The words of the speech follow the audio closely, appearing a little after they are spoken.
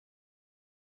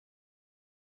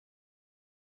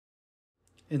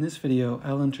In this video,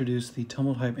 I'll introduce the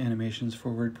Tumult Hype Animations for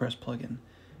WordPress plugin.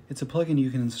 It's a plugin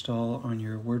you can install on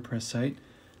your WordPress site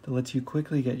that lets you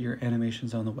quickly get your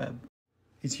animations on the web.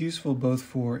 It's useful both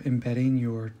for embedding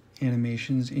your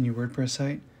animations in your WordPress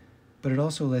site, but it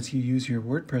also lets you use your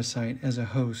WordPress site as a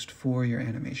host for your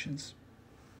animations.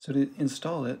 So to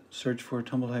install it, search for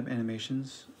Tumult Hype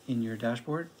Animations in your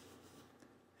dashboard,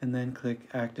 and then click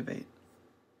Activate.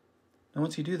 Now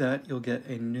once you do that, you'll get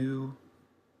a new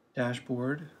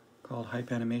dashboard called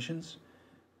Hype Animations,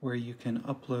 where you can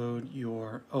upload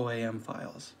your OAM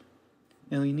files.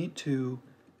 Now you need to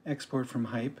export from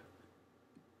Hype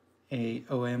a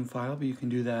OAM file, but you can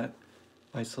do that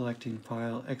by selecting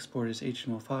File, Export as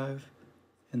HTML5,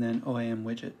 and then OAM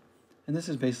widget. And this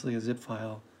is basically a zip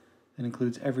file that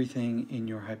includes everything in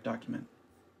your Hype document.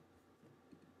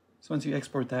 So once you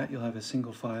export that, you'll have a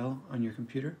single file on your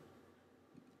computer,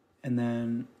 and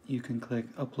then you can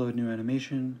click Upload New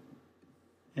Animation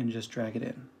and just drag it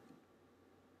in.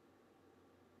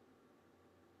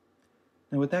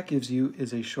 Now what that gives you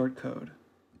is a short code,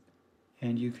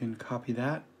 and you can copy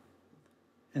that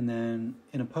and then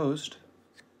in a post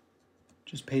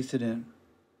just paste it in.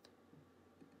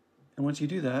 And once you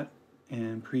do that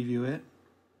and preview it,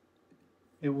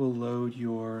 it will load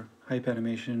your Hype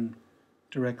animation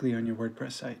directly on your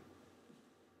WordPress site.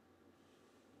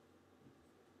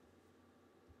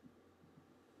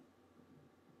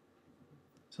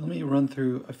 So let me run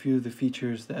through a few of the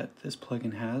features that this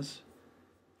plugin has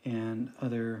and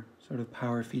other sort of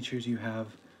power features you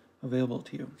have available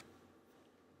to you.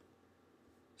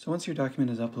 So once your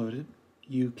document is uploaded,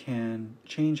 you can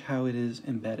change how it is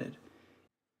embedded.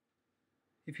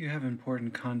 If you have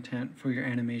important content for your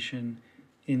animation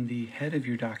in the head of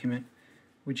your document,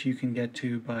 which you can get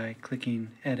to by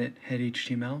clicking Edit Head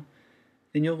HTML,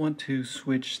 then you'll want to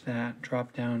switch that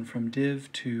drop down from div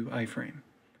to iframe.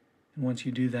 And once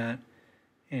you do that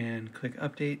and click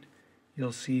Update,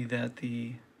 you'll see that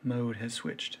the mode has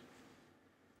switched.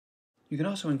 You can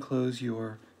also enclose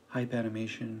your Hype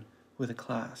animation with a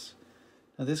class.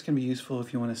 Now this can be useful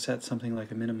if you want to set something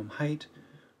like a minimum height,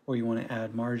 or you want to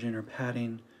add margin or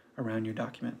padding around your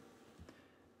document.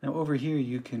 Now over here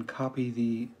you can copy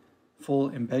the full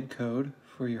embed code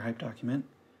for your Hype document.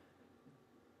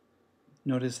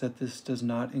 Notice that this does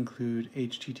not include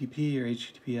HTTP or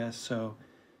HTTPS, so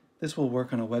this will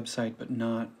work on a website, but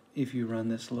not if you run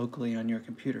this locally on your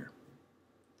computer.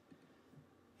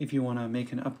 If you want to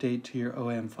make an update to your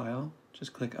OAM file,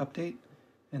 just click Update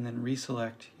and then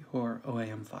reselect your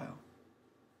OAM file.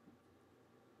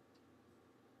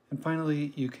 And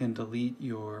finally, you can delete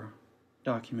your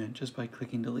document just by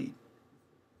clicking Delete.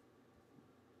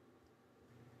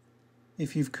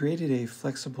 If you've created a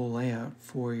flexible layout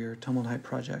for your Tumult Hype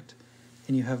project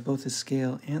and you have both the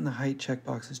scale and the height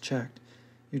checkboxes checked,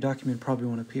 your document probably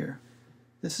won't appear.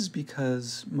 This is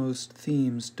because most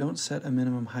themes don't set a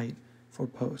minimum height for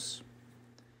posts.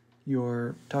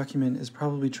 Your document is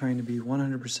probably trying to be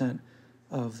 100%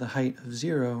 of the height of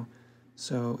 0,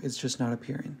 so it's just not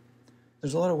appearing.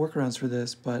 There's a lot of workarounds for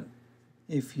this, but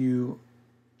if you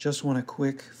just want a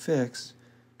quick fix,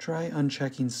 try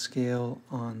unchecking scale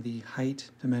on the height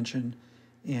dimension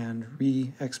and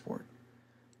re-export.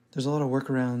 There's a lot of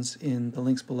workarounds in the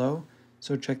links below,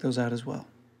 so check those out as well.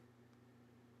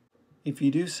 If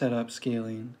you do set up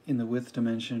scaling in the width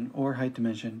dimension or height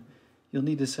dimension, you'll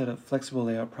need to set up flexible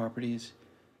layout properties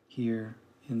here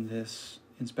in this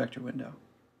inspector window.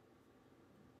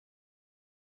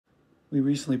 We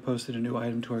recently posted a new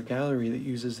item to our gallery that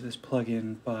uses this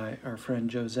plugin by our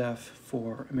friend Joseph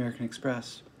for American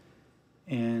Express,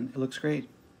 and it looks great.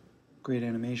 Great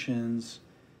animations,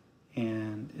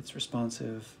 and it's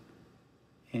responsive,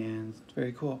 and it's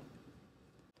very cool.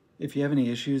 If you have any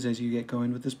issues as you get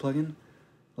going with this plugin,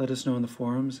 let us know in the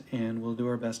forums and we'll do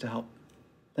our best to help.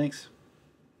 Thanks.